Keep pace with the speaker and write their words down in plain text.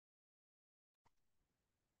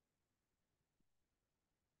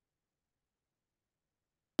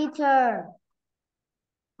Teacher,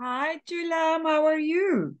 Hi, Julam. How are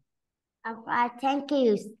you? I'm fine, thank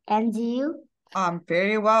you. And you? I'm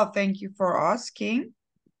very well. Thank you for asking.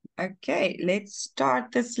 Okay, let's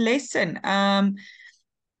start this lesson.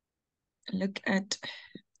 Look at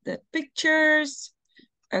the pictures.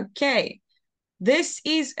 Okay, this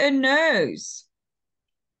is a nose.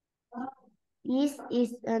 This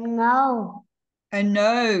is a nose. A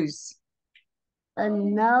nose. A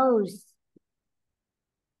nose.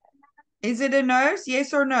 Is it a nose?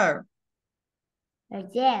 Yes or no?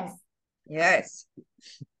 Yes. Yes.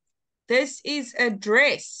 This is a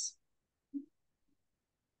dress.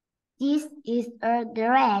 This is a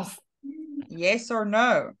dress. Yes or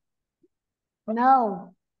no?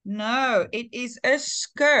 No. No, it is a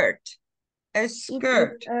skirt. A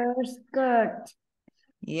skirt. It is a skirt.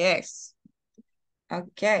 Yes.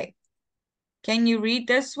 Okay. Can you read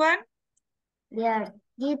this one? Yes.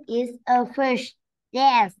 It is a fish.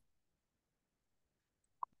 Yes.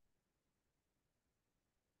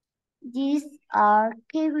 These are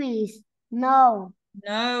kiwis. No.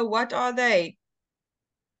 No, what are they?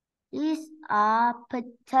 These are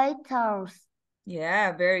potatoes.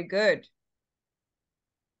 Yeah, very good.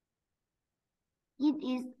 It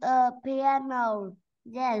is a piano.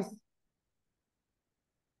 Yes.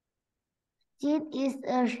 It is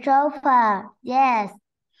a sofa. Yes.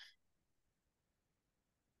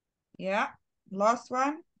 Yeah, last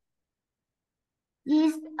one.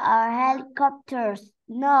 These are helicopters.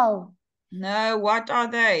 No. No, what are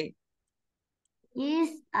they?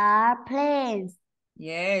 These are planes.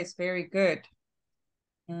 Yes, very good.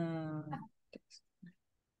 Um,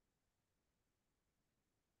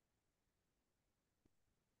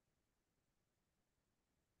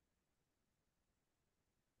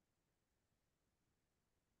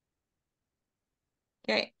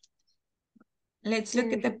 okay, let's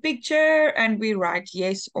look at the picture and we write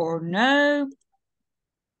yes or no.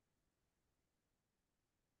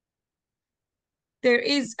 There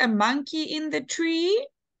is a monkey in the tree?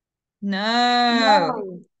 No.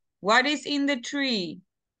 No. What is in the tree?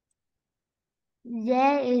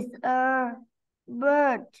 There is a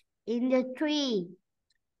bird in the tree.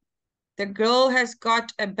 The girl has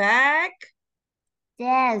got a bag?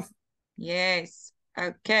 Yes. Yes.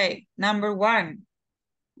 Okay, number one.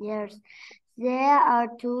 Yes. There are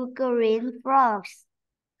two green frogs.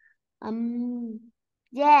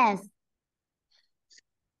 Yes.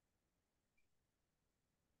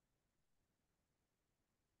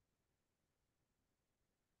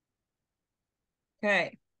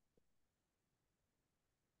 Okay.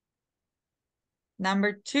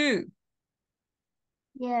 Number two.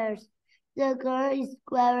 Yes. The girl is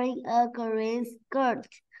wearing a green skirt.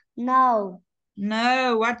 No.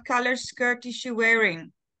 No, what color skirt is she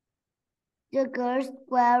wearing? The girl's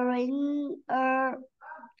wearing a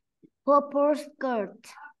purple skirt.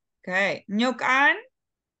 Okay, Ngoc aan?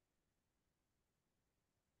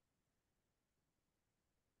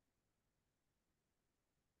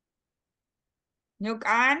 Ngoc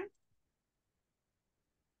aan?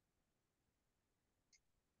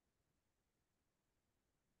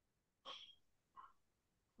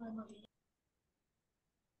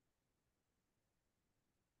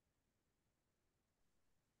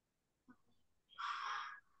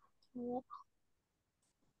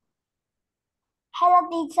 Hello,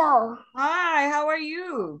 teacher. Hi, how are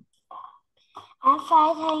you? I'm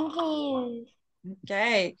fine, thank you.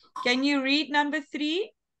 Okay, can you read number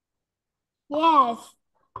three? Yes.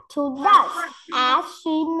 To dust as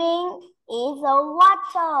swimming is a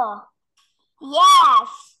water.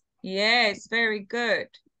 Yes. Yes, very good.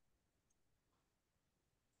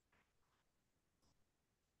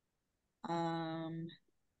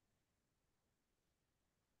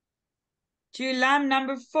 Julam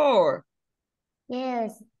number four.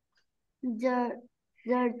 Yes. The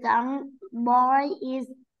young boy is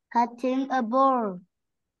cutting a ball.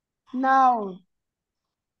 No.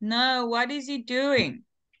 No, what is he doing?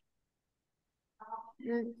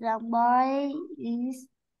 The young boy is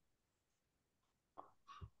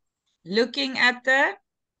Looking at the?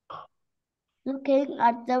 looking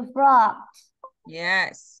at the frogs.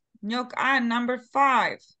 Yes. Ngoc aan number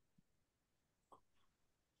five.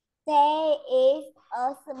 There is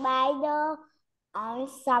a spider on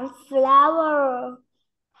some flower.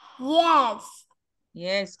 Yes.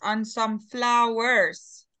 Yes, on some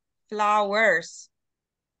flowers. Flowers.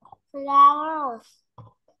 Flowers.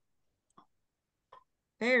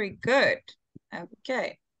 Very good.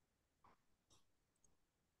 Okay.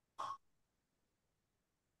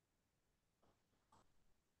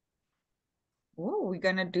 Oh, we're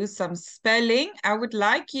gonna do some spelling. I would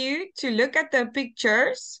like you to look at the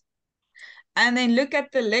pictures And then look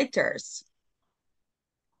at the letters.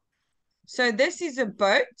 So this is a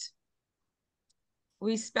boat.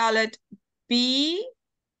 We spell it B-O-A-T.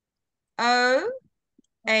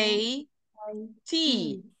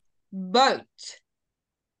 Boat.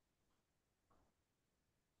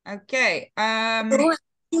 Okay.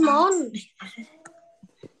 Simon.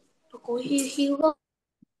 Cô hiu đó.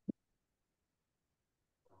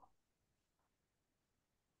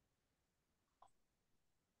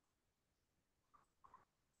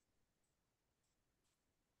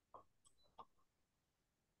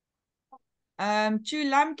 Chu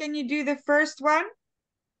Lam, can you do the first one?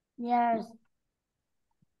 Yes.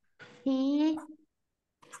 He.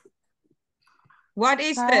 What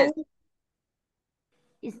is this?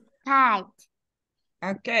 Is tight.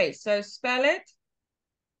 Okay, so spell it.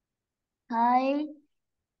 K-I-T-E.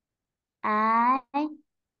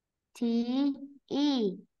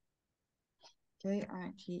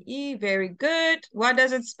 K-I-T-E, very good. What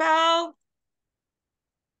does it spell?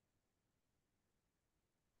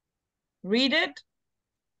 Read it.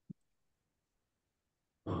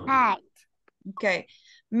 Tight. Okay.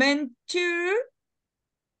 Minh, two.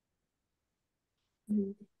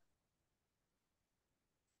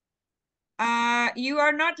 You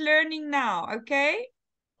are not learning now, okay?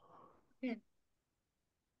 Yeah.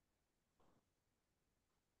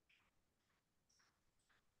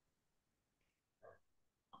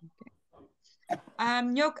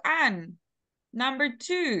 Ngoc An, number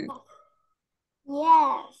 2.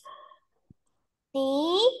 Yes.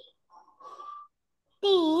 T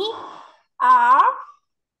T R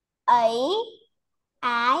A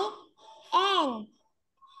I N.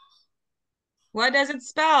 What does it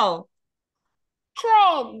spell?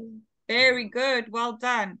 Train. Very good, well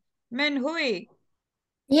done. Minh Huy,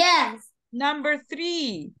 Yes. number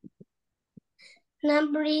 3.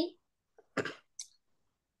 Number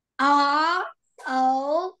R-O-B-O-T.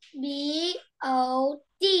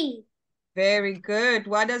 Very good.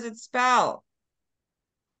 What does it spell?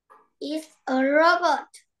 It's a robot.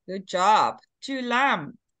 Good job. Chu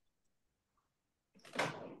Lam.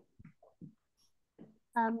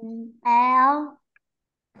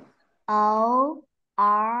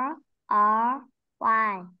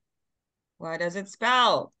 L-O-R-R-Y. What does it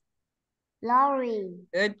spell? Lorry.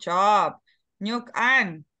 Good job. Ngoc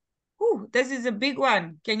An. Ooh, this is a big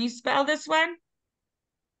one. Can you spell this one?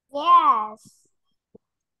 Yes.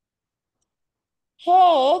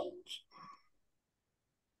 H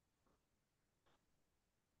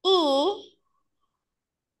E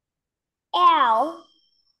L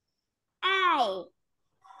I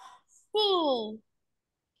C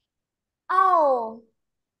O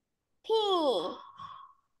P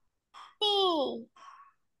T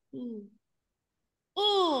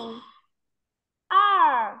E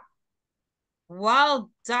R. Well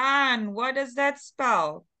done. What does that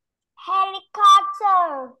spell?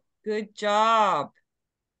 Helicopter. Good job.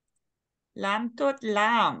 Lam2d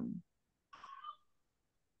Lam.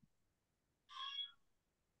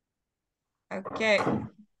 Okay.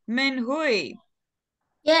 Minh Huy.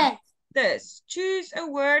 Yes. This. Choose a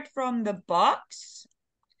word from the box.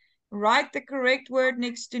 Write the correct word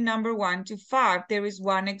next to number 1 to 5. There is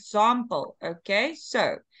one example. Okay,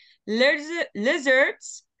 so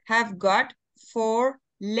lizards have got 4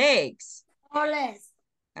 legs. 4 legs.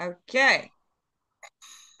 Okay.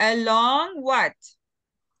 Along what?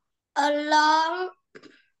 A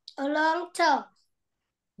long tail.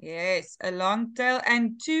 Yes, a long tail.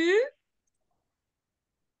 And 2?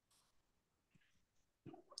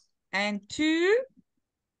 And 2?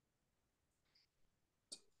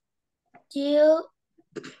 2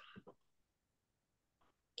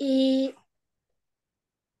 E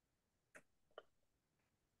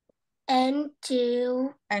and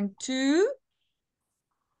 2 And 2?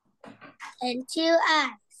 and 2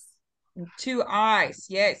 eyes. And 2 eyes.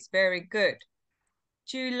 Yes, very good.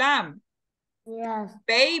 Chu Lam. Yes.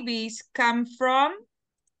 Babies come from?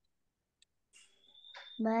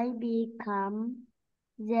 Baby come.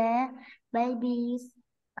 The babies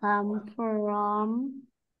come from.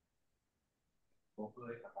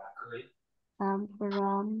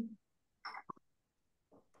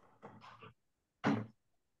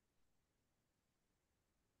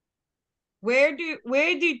 Where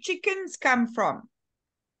do chickens come from?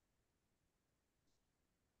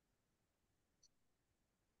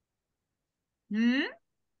 Hmm?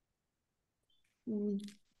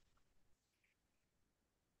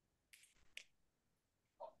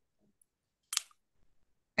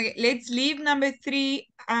 Okay, let's leave number 3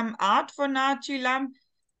 out for now, Chu Lam.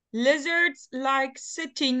 Lizards like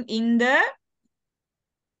sitting in the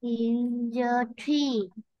tree.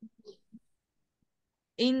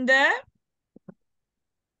 in the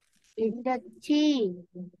in the tree.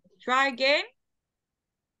 Try again.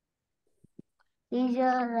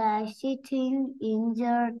 Lizards are sitting in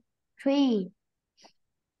the tree.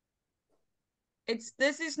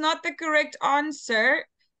 This is not the correct answer.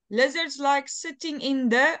 Lizards like sitting in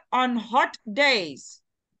the on hot days.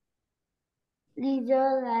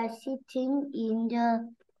 Lizards are sitting in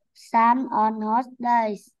the sun on hot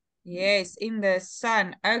days. Yes, in the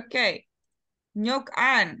sun. Okay. Ngoc.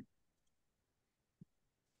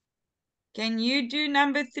 Can you do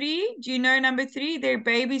number 3? Do you know number 3? Their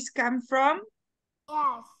babies come from?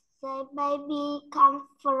 Yes, the baby comes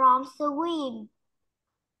from swim.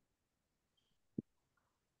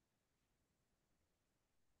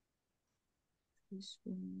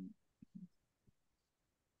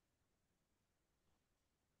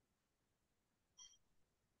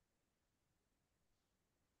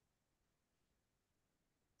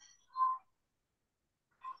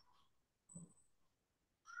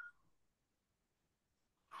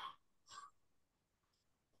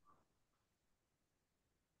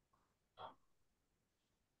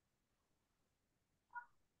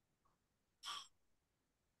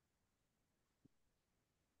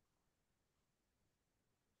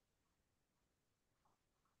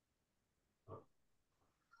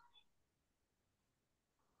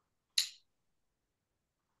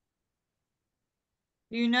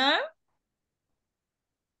 Do you know?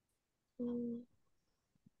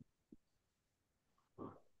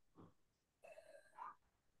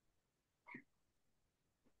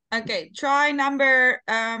 Okay, try number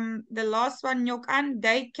the last one, Ngoc.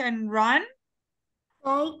 They can run.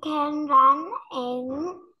 They can run and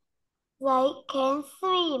they can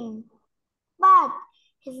swim, but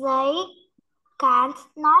they can't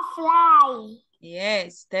not fly.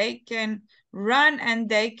 Yes, they can run and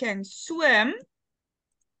they can swim.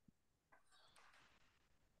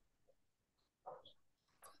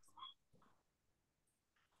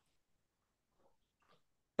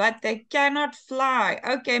 But they cannot fly.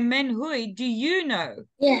 Okay, Minh, do you know?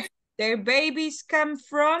 Yes. Their babies come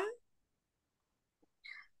from?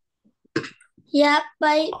 Yeah,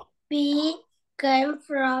 baby came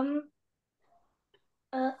from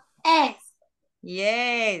eggs.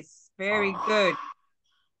 Yes, very good.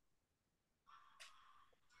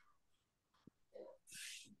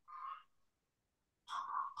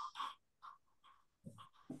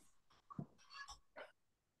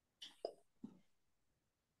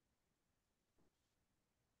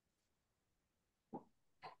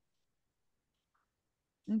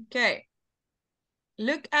 Okay.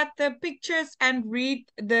 Look at the pictures and read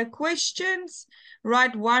the questions.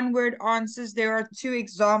 Write one-word answers. There are 2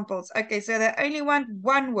 examples. Okay, so they only want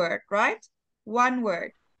 1 word, right? 1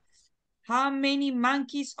 word. How many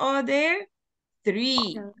monkeys are there?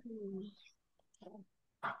 3.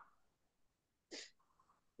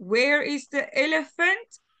 Where is the elephant?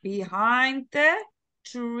 Behind the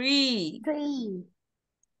tree. Tree.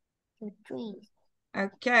 The tree.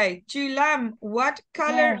 Okay, Chulam, what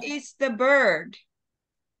color is the bird?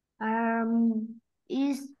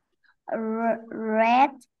 Is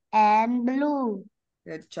red and blue.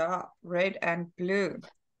 Good job, red and blue.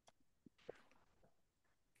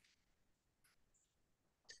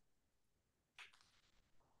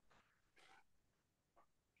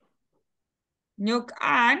 Ngoc.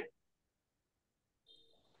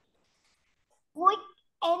 Which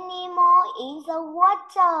animal is the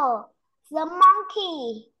water? The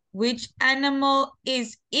monkey. Which animal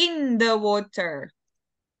is in the water?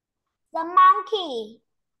 The monkey.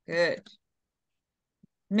 Good.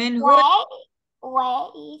 Minh, Where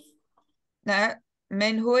is? no,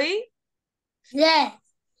 Minh. Yes.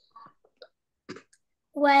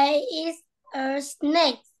 Where is a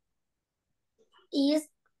snake? Is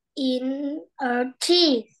in a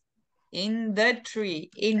tree. In the tree.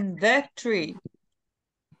 In the tree.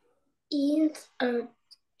 In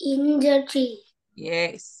the tree.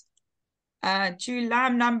 Yes.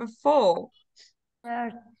 Chulam, number 4.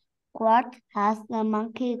 What has the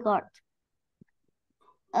monkey got?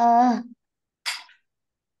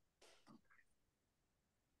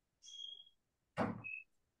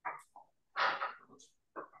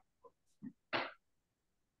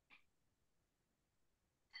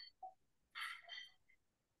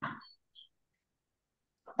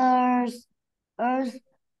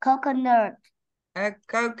 Coconut. A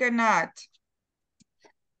coconut.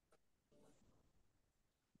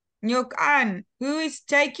 Ngoc. Who is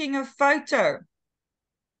taking a photo?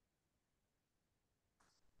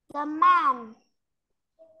 The man.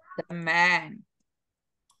 The man.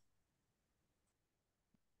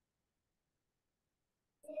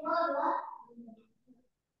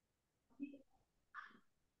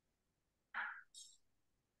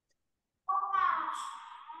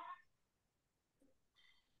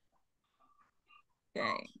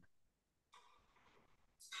 Okay.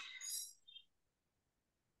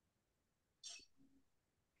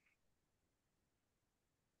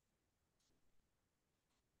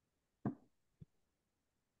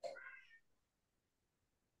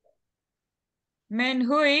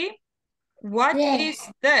 Minh, what Yes.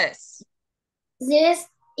 is this? This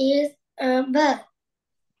is a bird.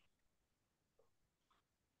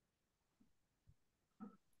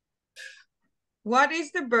 What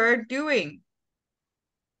is the bird doing?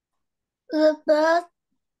 The bird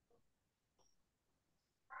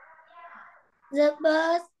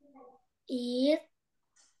is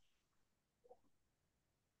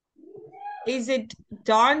Is it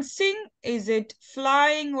dancing? Is it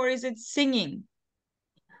flying? Or is it singing?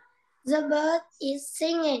 the bird is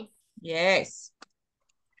singing. Yes.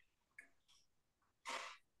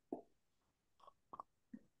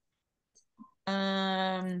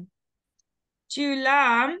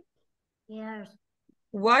 Lam, Yes.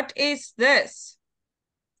 what is this?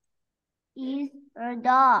 Is a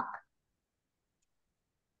dog.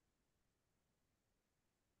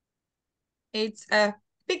 It's a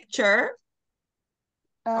picture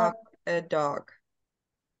A of a dog.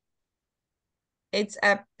 It's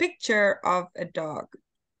a picture of a dog.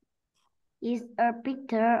 is a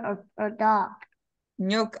picture of a dog.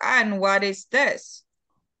 Ngoc, what is this?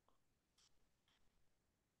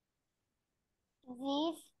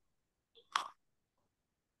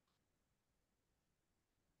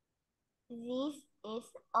 This is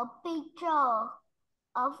a picture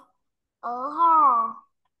of a horse.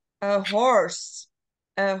 A horse.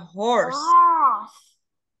 A horse. horse.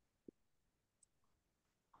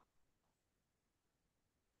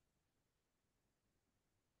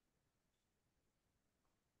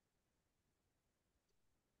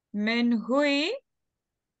 Minh,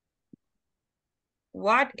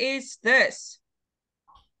 what is this?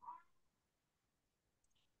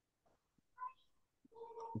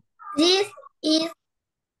 This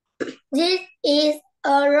is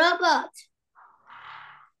a robot.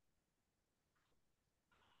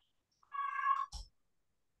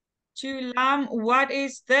 Lam, what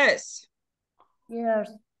is this? Yes.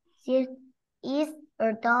 This is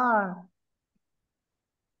a dog.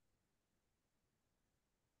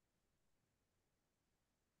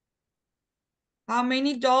 How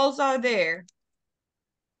many dolls are there?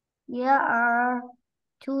 There are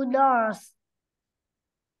 2 doors.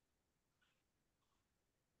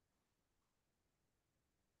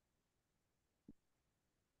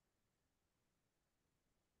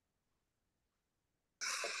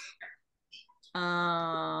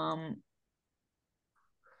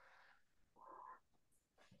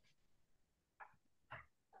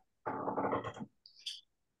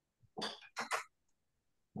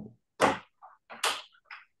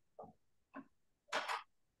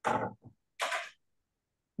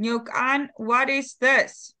 Ngoc, what is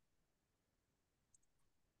this?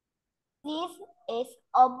 This is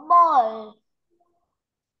a ball.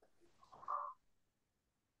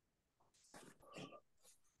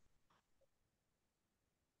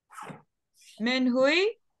 Minh,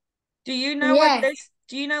 do you know Yes.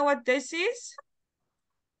 what this is?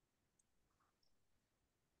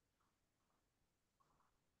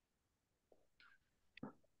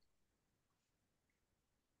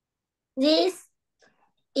 This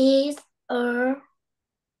is a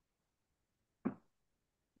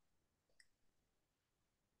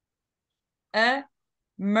A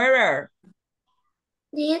mirror.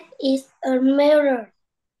 This is a mirror.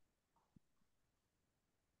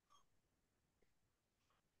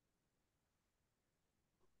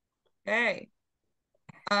 Okay.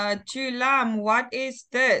 Lam, what is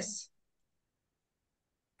this?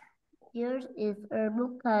 Here is a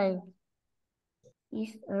bouquet.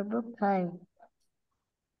 Is a bouquet.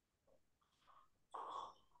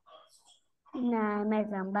 Này, mẹ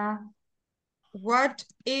rằng 3. What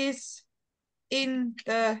is in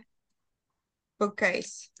the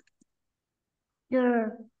bookcase?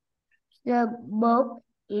 The book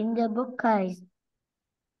in the bookcase.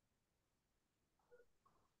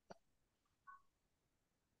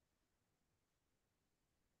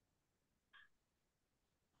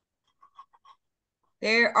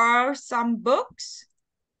 There are some books.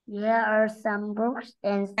 There are some books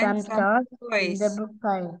and some toys in the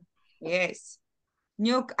bookcase. Yes.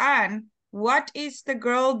 Ngoc, what is the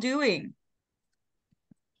girl doing?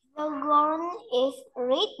 The girl is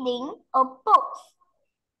reading a book.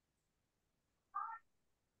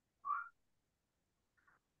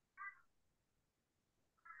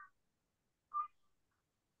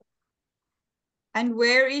 And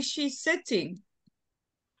where is she sitting?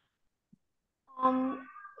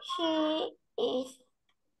 She is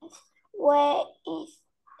where is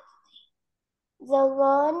The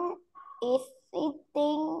girl is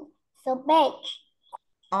sitting the bed.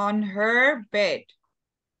 On her bed.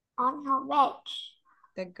 On her bed.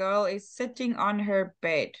 The girl is sitting on her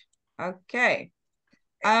bed. Okay.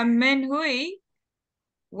 Minh Huy,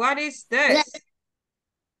 what is this?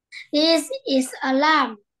 This is a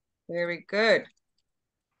lamp. Very good.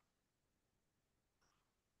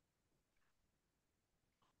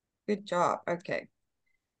 Good job. Okay.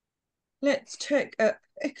 Let's take a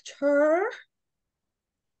picture.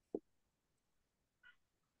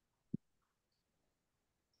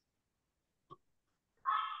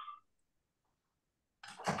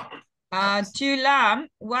 Lam,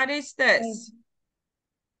 what is this?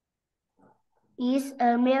 Is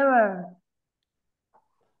a mirror.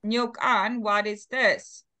 Ngoc, what is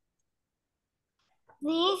this?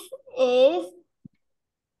 This is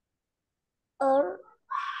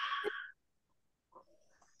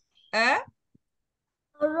A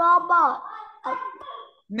robot.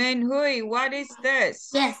 Minh Huy, what is this?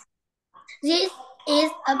 Yes. This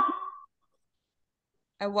is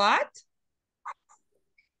A what?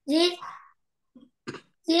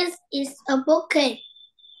 this is a bookcase.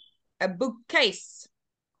 A bookcase.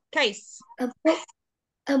 Case.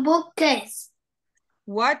 A bookcase.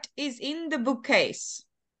 What is in the bookcase?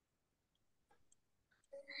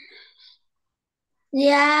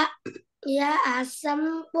 Yeah, are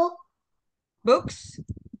some Books.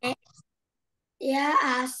 There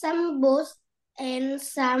are some books and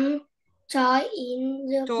some toys in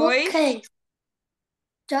the Toys. bookcase.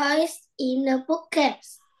 Toys in the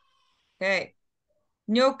bookcase. Okay.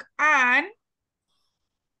 Ngoc, Yes.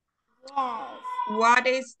 what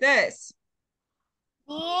is this?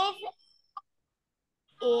 This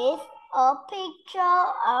is a picture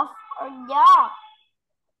of a dog.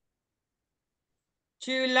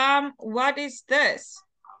 Lam, what is this?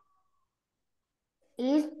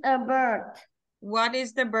 Is a bird. What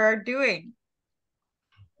is the bird doing?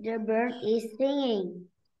 The bird is singing.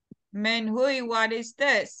 Minh Huy, what is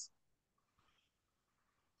this?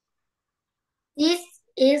 This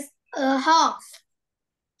is a horse.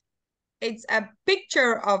 It's a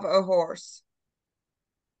picture of a horse.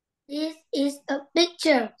 This is a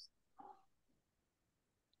picture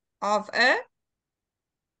Of a?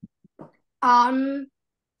 on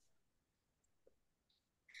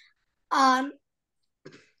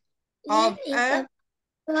Of this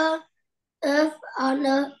is on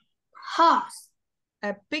a horse.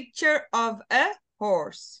 A picture of a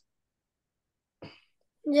horse.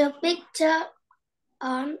 The picture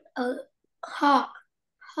on a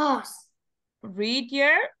horse. Read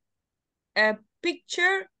here. A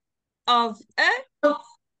picture of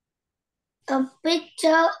A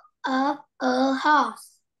picture of a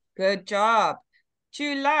horse. Good job.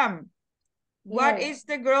 Lam, what Yes. is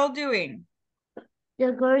the girl doing?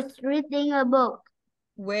 The girl's reading a book.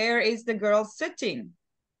 Where is the girl sitting?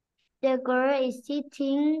 The girl is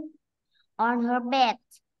sitting on her bed.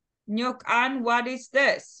 Ngoc, what is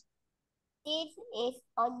this? This is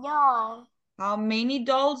a doll. How many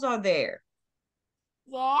dolls are there?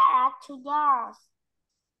 There are 2 dolls.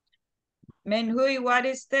 Minh Huy, what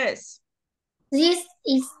is this? This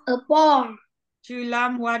is a ball.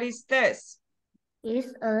 Lam, what is this?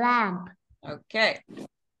 Is a lamp. Okay.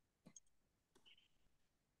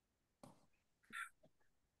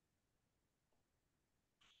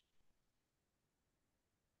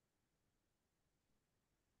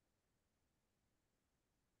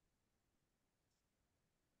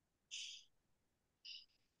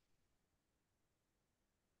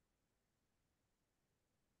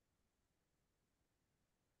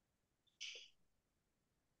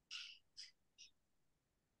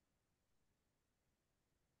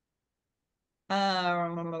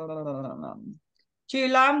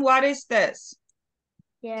 Lam, what is this?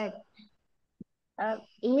 Yes.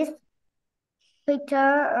 Is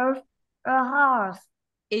picture of a horse.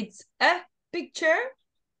 It's a picture.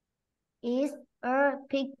 Is a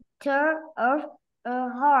picture of a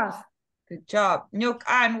horse. Good job.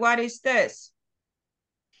 Ngoc, what is this?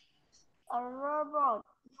 A robot.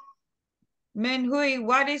 Minh Huy,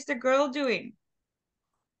 what is the girl doing?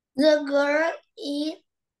 The girl is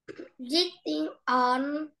sitting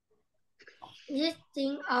on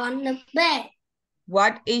the bed.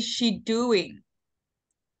 What is she doing?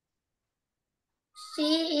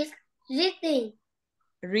 She is reading.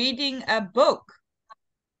 Reading a book.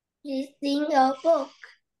 Reading a book.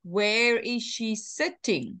 Where is she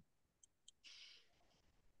sitting?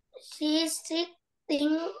 She is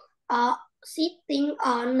sitting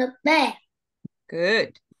on the bed.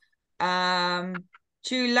 Good. Lam,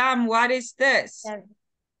 what is this? There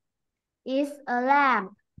is a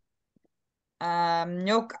lamp.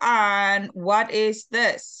 Ngoc, what is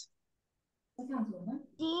this? This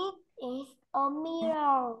is a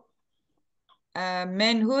mirror.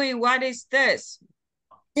 Minh, Huy, what is this?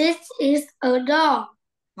 This is a doll.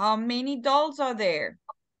 How many dolls are there?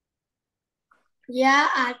 There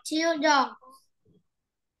are two dolls.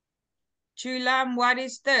 Chulam, what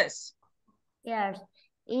is this? Yes,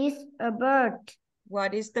 it's a bird.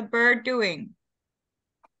 What is the bird doing?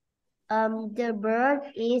 The bird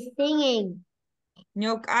is singing.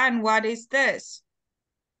 Ngoc, what is this?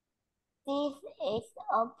 This is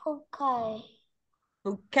a bookcase.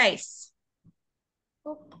 Bookcase.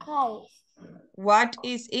 Bookcase. What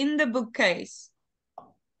is in the bookcase?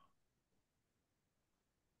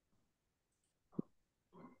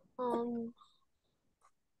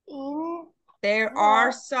 In There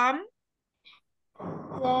are some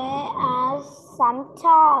there are some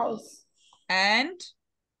toys and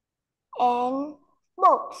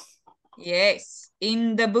books. yes,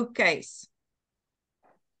 in the bookcase.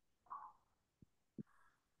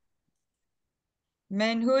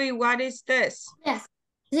 Minh, Huy, what is this? Yes,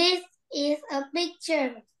 this is a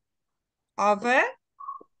picture. Of a?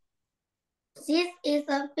 This is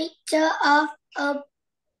a picture of a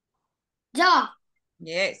dog.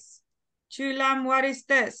 Yes. Chulam, what is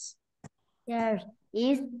this? Yes,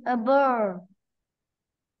 it's a bird.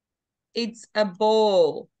 It's a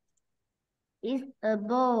ball. It's a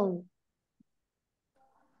ball.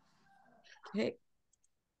 Okay.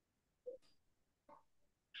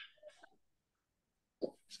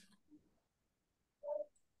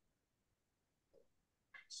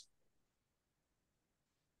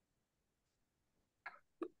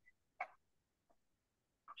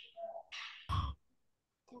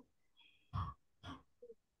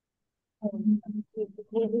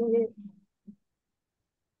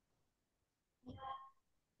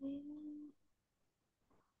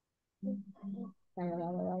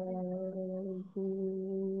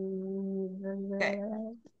 Okay.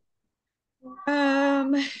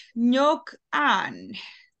 Ngoc,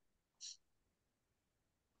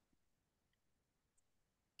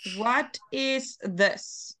 what is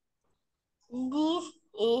this? This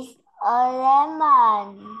is a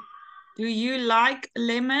lemon. Do you like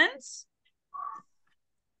lemons?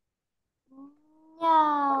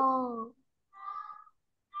 No.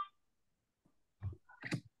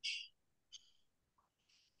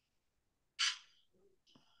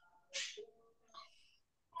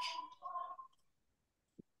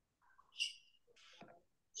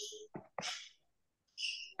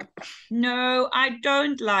 No, I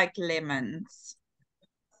don't like lemons.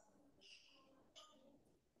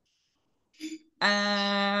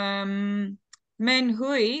 Minh,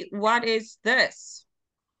 Huy, what is this?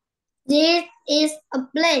 This is a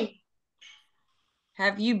plane.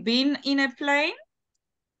 Have you been in a plane?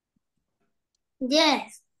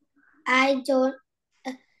 Yes, I don't.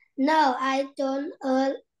 No, I don't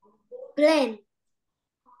plane.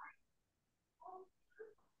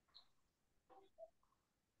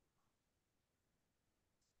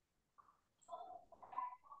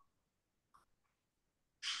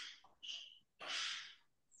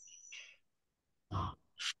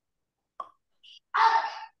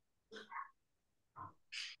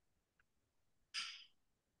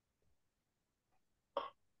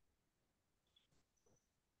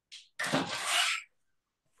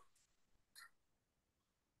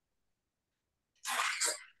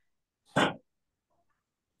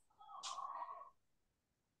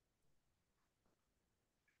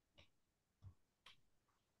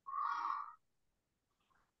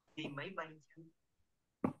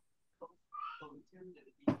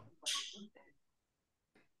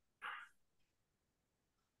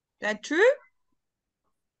 That true?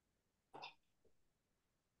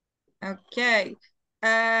 Okay.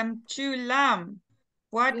 Chulam,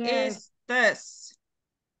 what Yes. is this?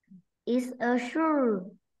 It's a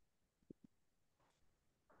shoe.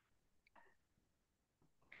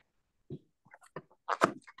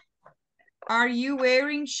 Are you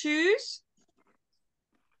wearing shoes?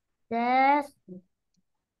 Yes.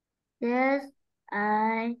 Yes,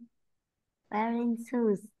 I wearing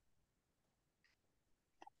shoes.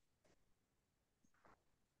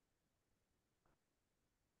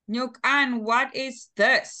 Ngoc, what is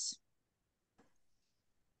this?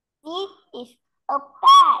 This is a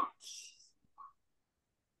patch.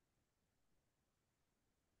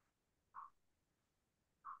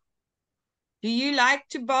 Do you like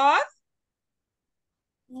to bath?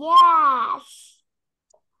 Yes.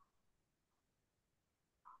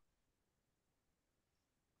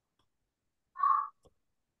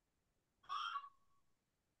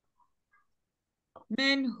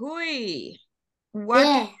 Minh, Huy, what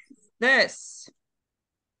Yes. this?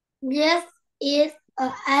 This is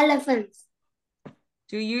an elephant.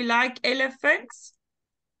 Do you like elephants?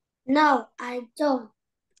 No, I don't.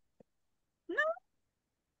 No.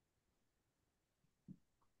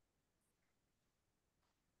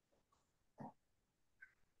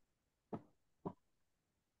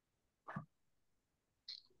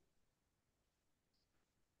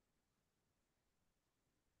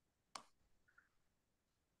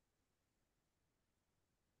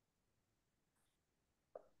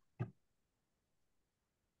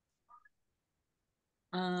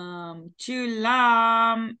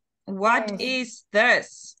 Lam, what Yes. is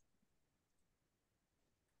this?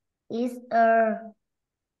 It's a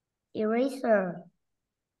eraser.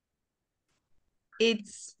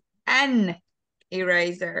 It's an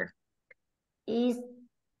eraser. It's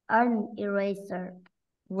an eraser.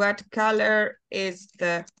 What color is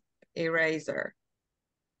the eraser?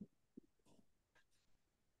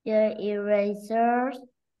 The eraser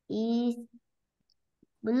is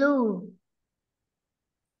blue.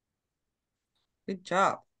 Good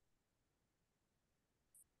job.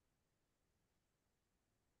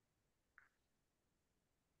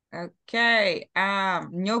 Okay,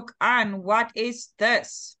 Ngoc, what is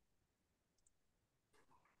this?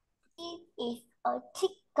 It is a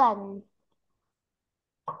chicken.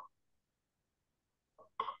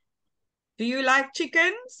 Do you like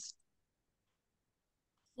chickens?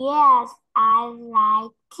 Yes, I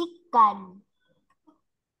like chicken.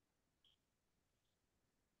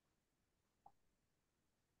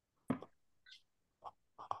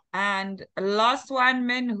 And last one,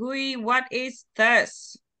 Minh, what is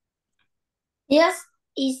this? This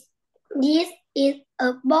is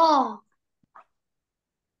a ball.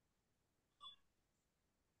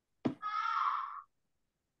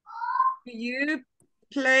 Do you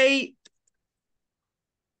play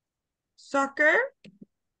soccer?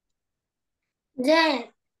 Yes,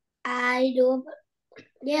 I do.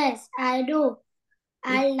 Yes, I do.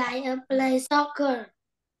 I like to play soccer.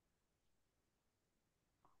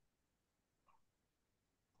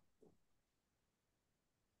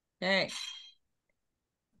 Okay.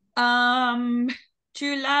 Lam,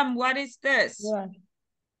 what is this? Yeah.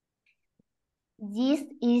 This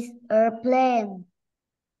is a plane.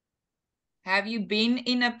 Have you been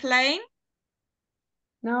in a plane?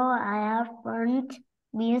 No, I haven't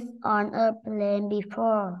been on a plane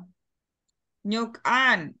before. Ngoc,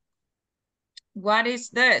 what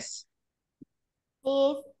is this?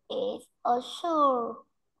 This is a shoe.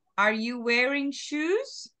 Are you wearing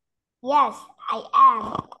shoes? Yes, I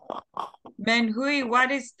am. Minh,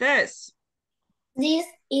 what is this? This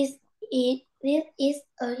is it. This is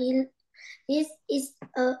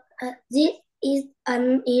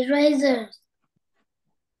an eraser.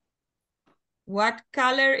 What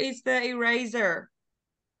color is the eraser?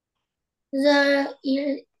 The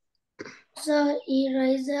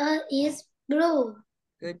eraser is blue.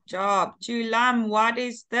 Good job. Lam, what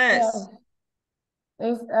is this? Yes.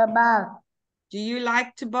 It's a bath. Do you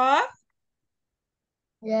like to bath?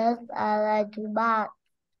 Yes, I like to bath.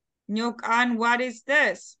 Ngoc, what is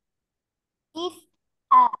this? This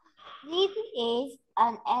is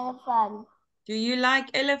an elephant. Do you like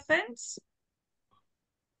elephants?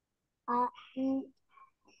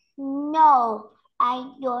 No,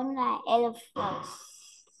 I don't like elephants.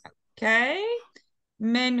 Okay.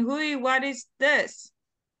 Minh, what is this?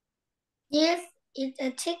 This is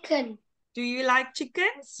a chicken. Do you like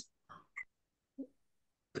chickens?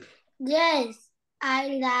 Yes, I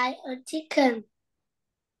like a chicken.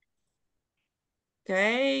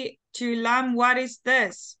 Okay. Lam, what is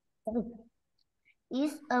this?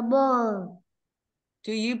 It's a ball.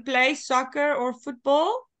 Do you play soccer or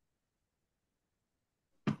football?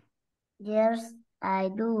 Yes, I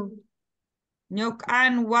do. Ngoc,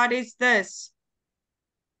 what is this?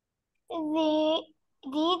 This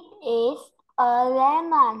is a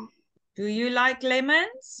lemon. Do you like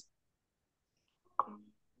lemons?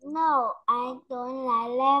 No, I don't like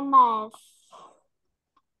lemons.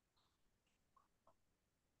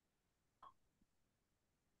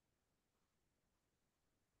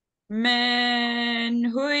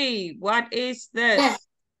 Minh, what is this?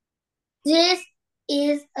 This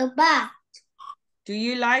is a bath. Do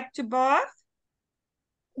you like to bath?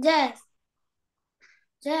 Yes.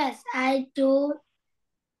 Yes, I do.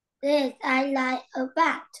 Yes, I like a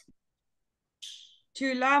bath.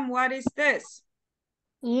 Lam, what is this?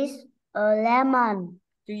 It's a lemon.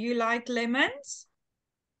 Do you like lemons?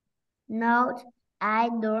 No, I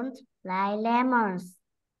don't like lemons.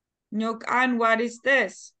 Ngoc, what is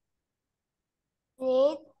this?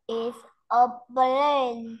 This is a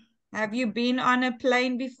plane. Have you been on a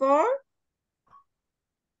plane before?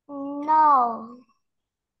 No.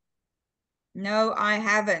 No, I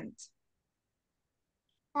haven't.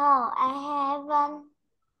 No, I haven't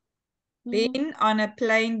Been on a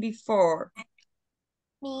plane before.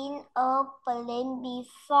 been a plane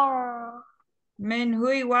before. Minh,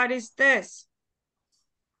 Huy, what is this?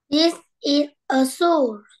 This is a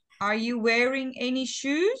shoe. Are you wearing any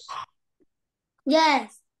shoes?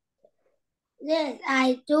 Yes. Yes,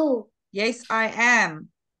 I do. Yes, I am.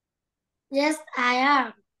 Yes,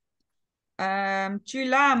 I am.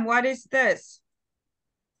 Chulam, what is this?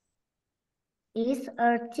 It's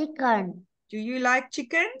a chicken. Do you like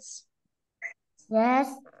chickens? Yes,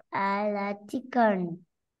 I like chicken.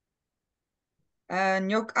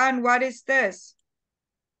 Ngoc, what is this?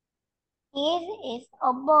 It is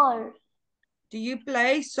a ball. Do you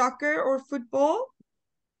play soccer or football?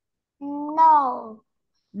 No,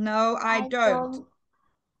 No, I don't.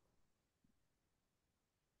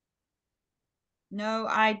 No,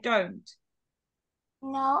 I don't.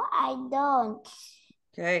 No, I don't.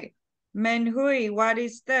 Okay. Minh, Huy, what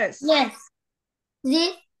is this? Yes.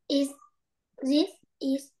 This is this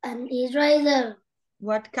is an eraser.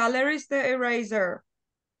 What color is the eraser?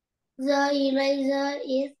 The eraser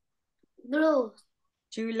is blue.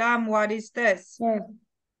 Chulam, what is this? Yes,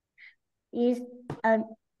 it's an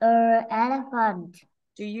elephant.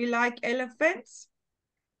 Do you like elephants?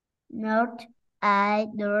 Not, I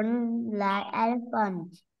don't like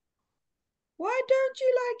elephants. Why don't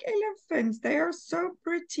you like elephants? They are so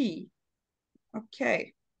pretty.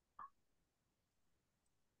 Okay.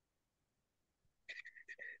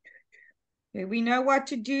 Okay, we know what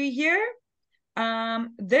to do here.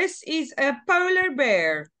 This is a polar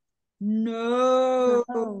bear. No,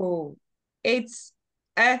 No. it's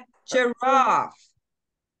a giraffe.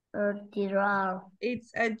 A giraffe.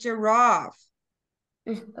 It's a giraffe.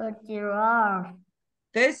 It's a giraffe.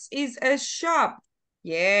 This is a shop.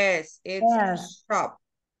 Yes, it's a shop.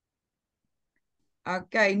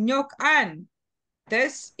 Okay, Ngoc An.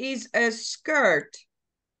 This is a skirt.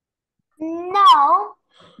 No.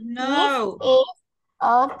 No. This is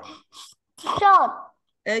a shirt.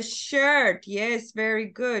 A shirt. Yes, very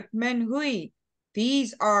good. Minh Huy.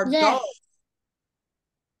 These are Yes. dolls.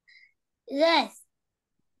 Yes.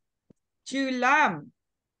 Chulam.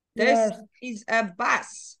 This is a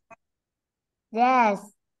bus. Yes.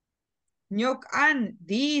 Ngoc An.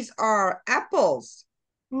 These are apples.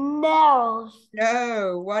 No.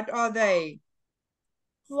 No, what are they?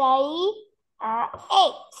 They are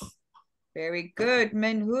eggs. Very good.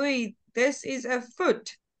 Minh Huy. This is a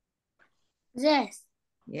foot. Yes.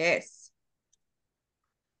 Yes.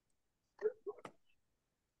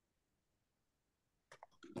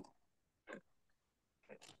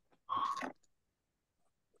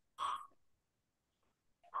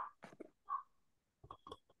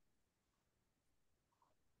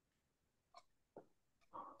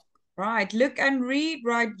 Right, look and read,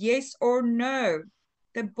 write yes or no.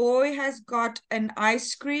 The boy has got an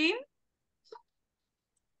ice cream.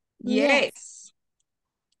 Yes.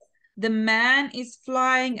 The man is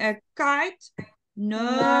flying a kite.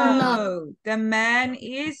 No. The man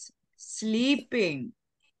is sleeping.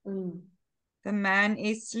 The man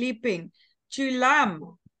is sleeping.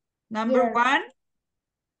 Chulam, number one.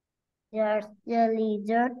 Yes, the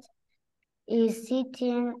lizard is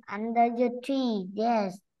sitting under the tree.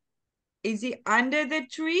 Yes. Is he under the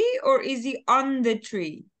tree or is he on the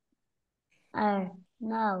tree?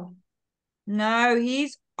 No. No,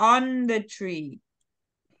 he's on the tree.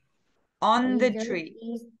 On the tree.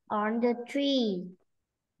 Is on the tree.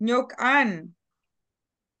 Ngoc An.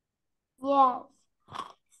 Yes.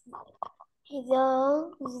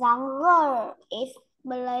 The jungle is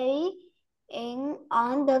playing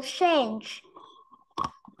on the stage.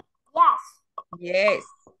 Yes. Yes.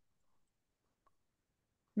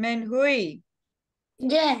 Minh Huy.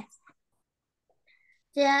 Yes.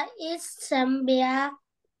 There is some beer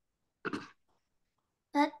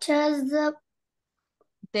touches the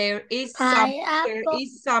There is some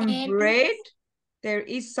bread. There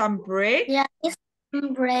is some bread. There is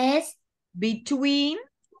some bread between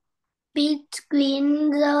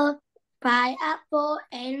the pineapple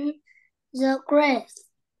and the grapes.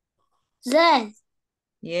 Yes.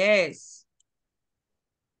 Yes.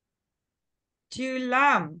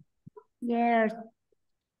 Chulam. Yes.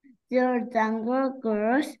 The jungle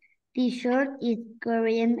girl's t-shirt is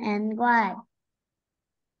green and white.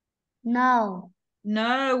 No.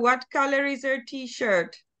 No, what color is her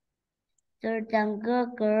t-shirt? The jungle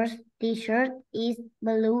girl's t-shirt is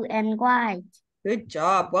blue and white. Good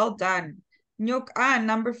job, well done. Ngoc An,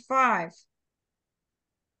 number 5.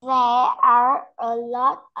 There are a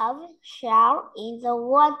lot of shells in the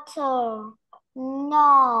water.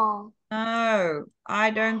 No. No, I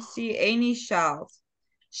don't see any shells.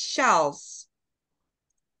 Shells.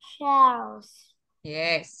 Shells.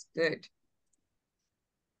 Yes, good.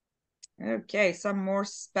 Okay, some more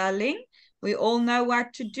spelling. We all know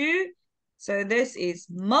what to do. So this is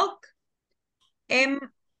milk. M-I-L-K.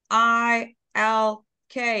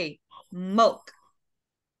 Milk.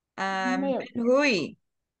 Milk. Hui.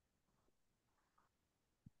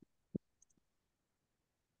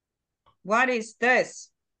 What is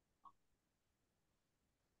this?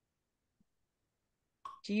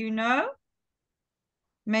 Do you know?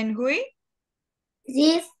 Hui?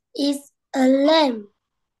 This is a lamb.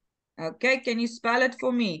 Okay, can you spell it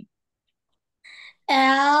for me?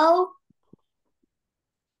 L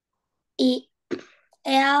E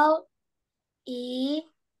L E.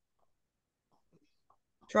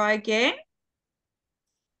 Try again.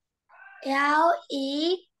 L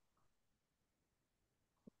E.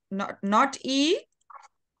 Not E.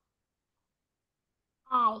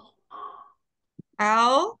 I.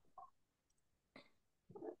 L.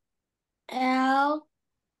 L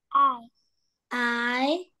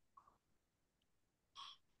I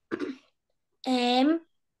M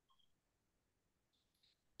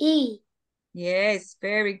E. Yes,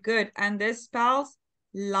 very good. And this spells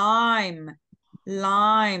lime.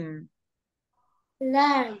 Lime.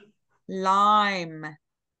 Lamb. Lime.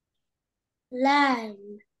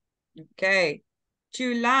 Lamb. Okay.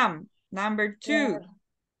 Lam. Number 2.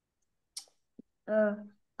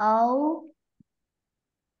 O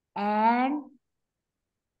N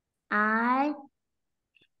I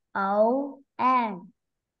O N.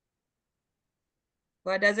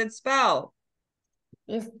 What does it spell?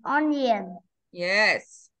 It's onion.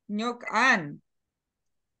 Yes. Ngoc.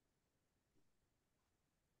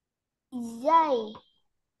 J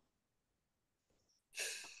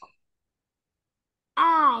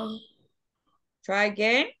I. Try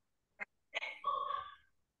again.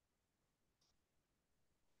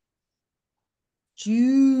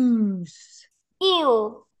 Juice.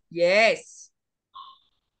 U. Yes.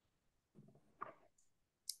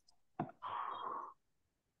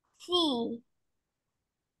 C.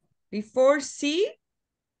 Before C,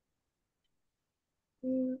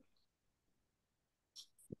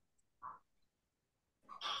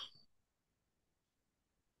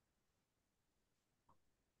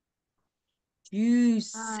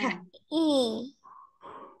 juice. E.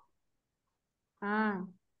 Ah.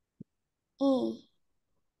 E.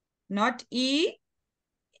 Not E.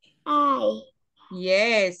 I.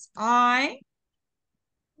 Yes. I.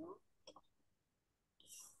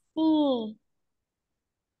 C.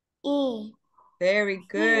 E. Very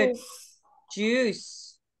good. Juice.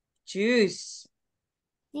 Juice. Juice.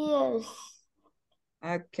 Juice.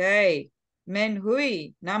 Okay.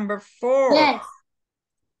 Hui. Number 4. Yes.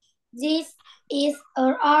 This is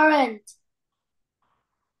an orange.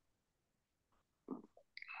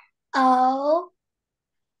 O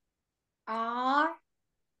R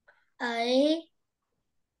A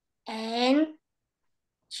N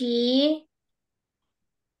G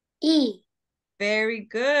E. Very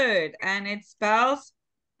good. And it spells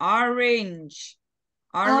orange.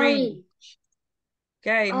 Orange.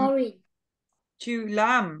 Okay. Orange.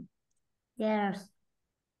 Lam. Yes.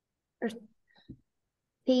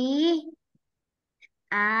 P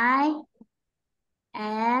I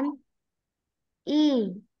M E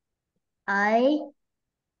A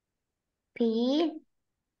P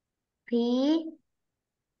P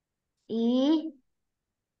E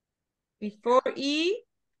Before E,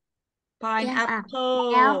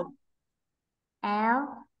 pineapple. L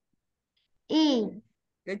L E.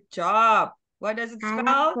 Good job. What does it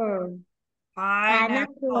spell? Pineapple.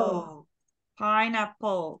 Pineapple.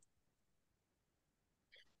 Pineapple.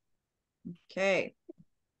 Okay.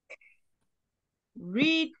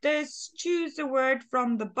 Read this. Choose a word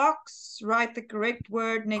from the box. Write the correct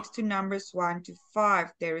word next to numbers 1 to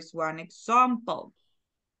 5. There is one example.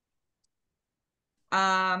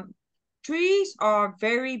 Trees are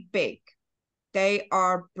very big. They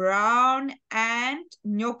are brown and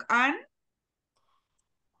Ngoc.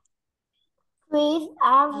 Trees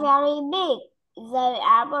are very big. They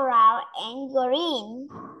are brown and green.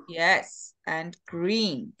 Yes, and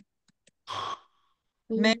green.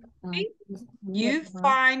 Maybe you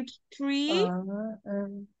find tree.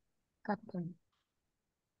 Cotton.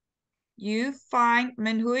 You find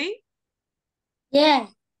Hui.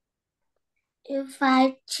 Yes. You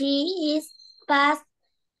find trees past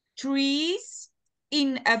Trees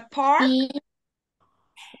in a park.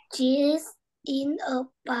 trees in a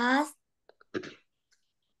past.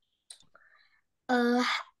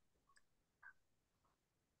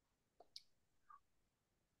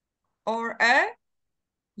 or a?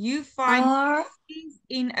 You find or trees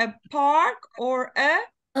in a park or a?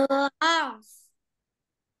 house.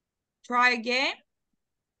 Try again.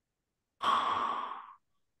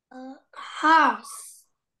 A house.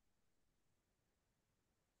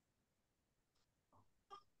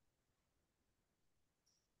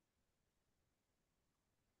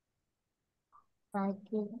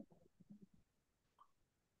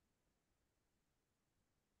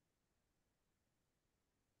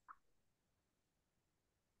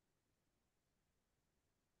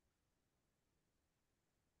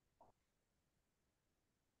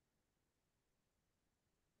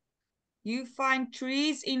 You find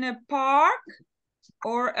trees in a park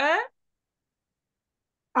or a?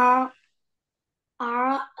 Are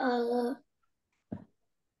a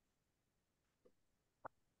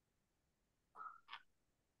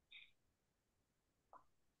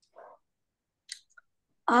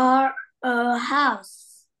are a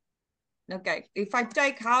house. Okay, if I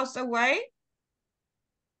take house away,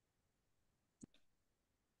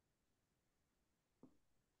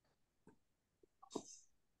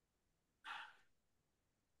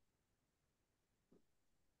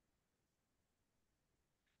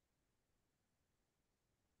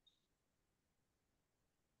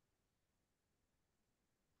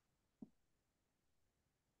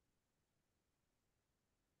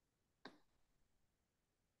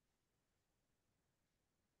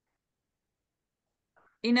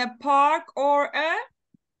 in a park or a?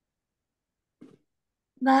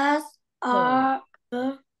 Bus are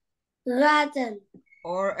a garden.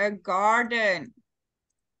 Or a garden.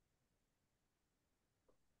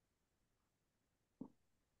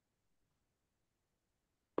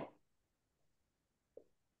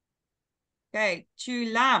 Okay,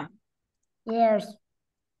 chu lam. Yes.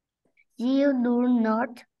 You do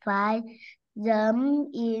not find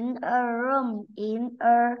them in a room in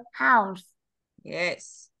a house.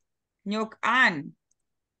 Yes. Ngoc an.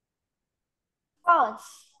 Birds,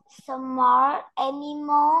 small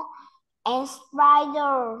animal, and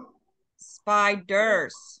spider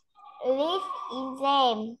Spiders. live in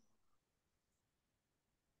them.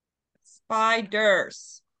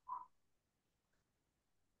 Spiders.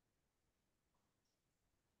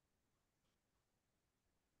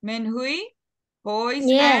 Minh Huy, boys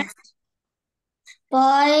Yes. and?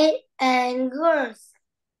 Boy and girls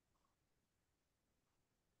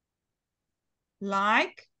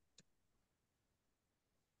Like?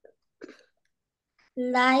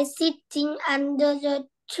 lie sitting under the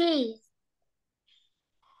trees.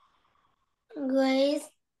 Grace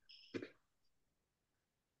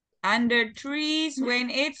Under trees when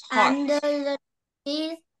it's hot. under the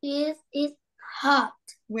trees is hot.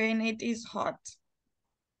 When it is hot.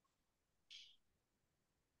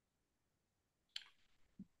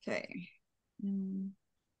 Okay.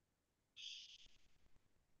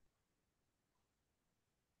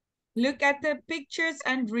 Look at the pictures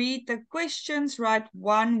and read the questions. Write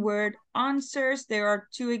one-word answers. There are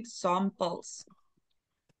 2 examples.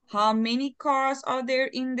 How many cars are there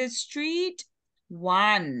in the street?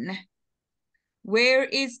 1. Where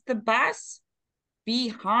is the bus?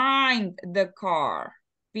 Behind the car.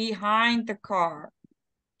 Behind the car.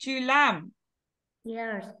 Chu lam.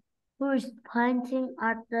 Yes. Who is pointing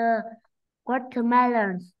at the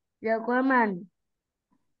watermelons? The woman.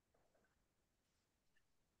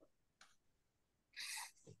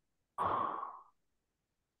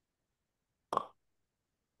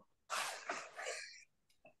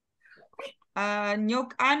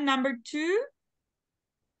 Ngoc an number 2.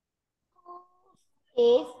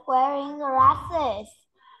 Is wearing glasses.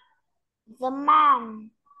 The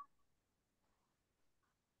man.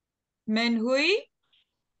 Minh Huy.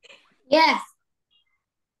 Yes.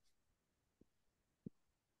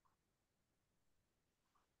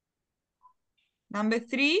 Number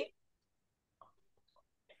 3.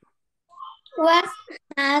 What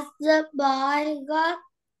has the boy got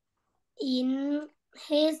in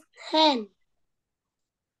his hand?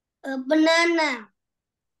 A banana.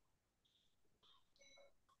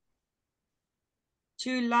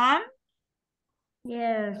 Chu lam.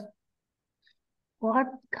 Yes. What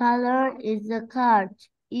color is the car?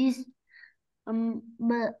 Is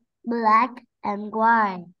black and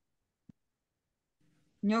white.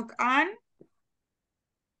 Ngoc an.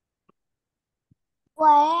 Where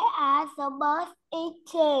are the birds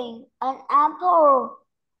eating? An apple.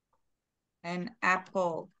 An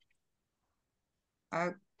apple.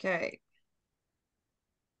 Okay.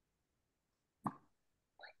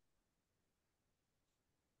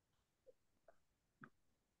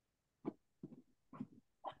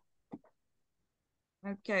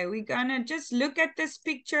 Okay, we're gonna just look at this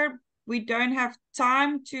picture we don't have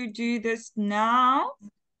time to do this now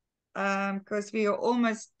because we are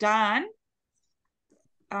almost done.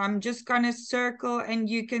 I'm just going to circle and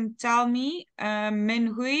you can tell me,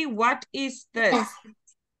 Minh Huy, what is this?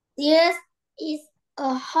 Yes. This is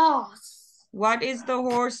a horse. What is the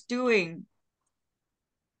horse doing?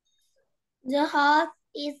 The horse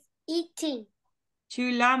is eating.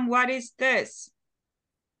 Lam, what is this?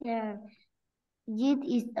 Yeah. This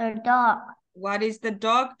is a dog. What is the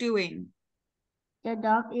dog doing? The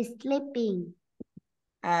dog is sleeping.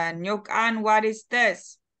 Ngoc, what is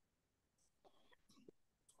this?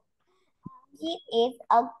 This is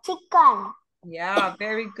a chicken. Yeah,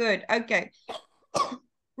 very good. Okay.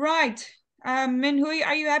 Right. Minh Huy,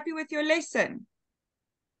 are you happy with your lesson?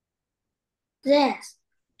 Yes.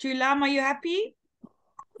 Lam, are you happy?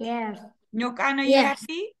 Yes. Ngoc, are you Yes.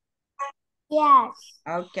 happy? Yes.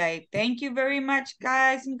 Okay. Thank you very much,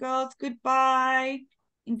 guys and girls. Goodbye.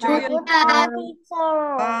 Enjoy your Goodbye,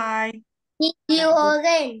 teacher. Bye. See you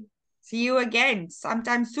again. See you again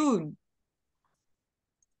sometime soon.